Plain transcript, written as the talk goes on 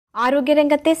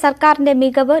ആരോഗ്യരംഗത്തെ സർക്കാരിന്റെ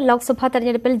മികവ് ലോക്സഭാ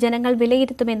തെരഞ്ഞെടുപ്പിൽ ജനങ്ങൾ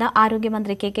വിലയിരുത്തുമെന്ന്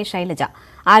ആരോഗ്യമന്ത്രി കെ ശൈലജ.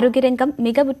 ആരോഗ്യരംഗം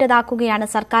മികവുറ്റതാക്കുകയാണ്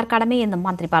സർക്കാർ കടമയെന്നും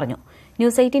മന്ത്രി പറഞ്ഞു.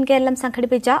 ന്യൂസ് 18 കേരളം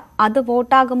സംഘടിപ്പിച്ച അത്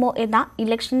വോട്ടാകുമോ എന്ന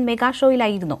ഇലക്ഷൻ മെഗാ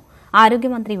ഷോയിലായിരുന്നു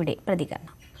ആരോഗ്യമന്ത്രിയുടെ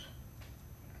പ്രതികരണം.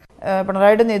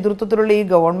 പിണറായിയുടെ നേതൃത്വത്തിലുള്ള ഈ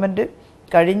ഗവൺമെന്റ്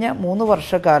കഴിഞ്ഞ 3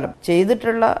 വർഷക്കാലം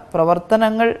ചെയ്തിട്ടുള്ള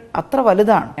പ്രവർത്തനങ്ങൾ അത്ര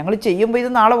വലുതാണ്. ഞങ്ങൾ ചെയ്യുമ്പോൾ ഇത്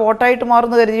നാളെ വോട്ടായിട്ട്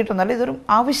മാറുന്നു കരുതിയിട്ടൊന്നല്ല, ഇതൊരു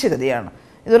ആവശ്യകതയാണ്,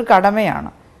 ഇതൊരു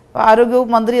കടമയാണ്.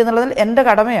 ആരോഗ്യമന്ത്രി എന്നുള്ളതിൽ എൻ്റെ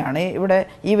കടമയാണ് ഇവിടെ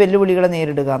ഈ വെല്ലുവിളികളെ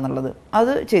നേരിടുക എന്നുള്ളത്.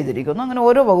 അത് ചെയ്തിരിക്കുന്നു. അങ്ങനെ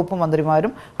ഓരോ വകുപ്പ്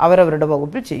മന്ത്രിമാരും അവരവരുടെ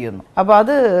വകുപ്പിൽ ചെയ്യുന്നു. അപ്പോൾ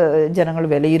അത് ജനങ്ങൾ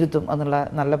വിലയിരുത്തും എന്നുള്ള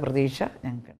നല്ല പ്രതീക്ഷ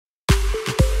ഞങ്ങൾക്ക്.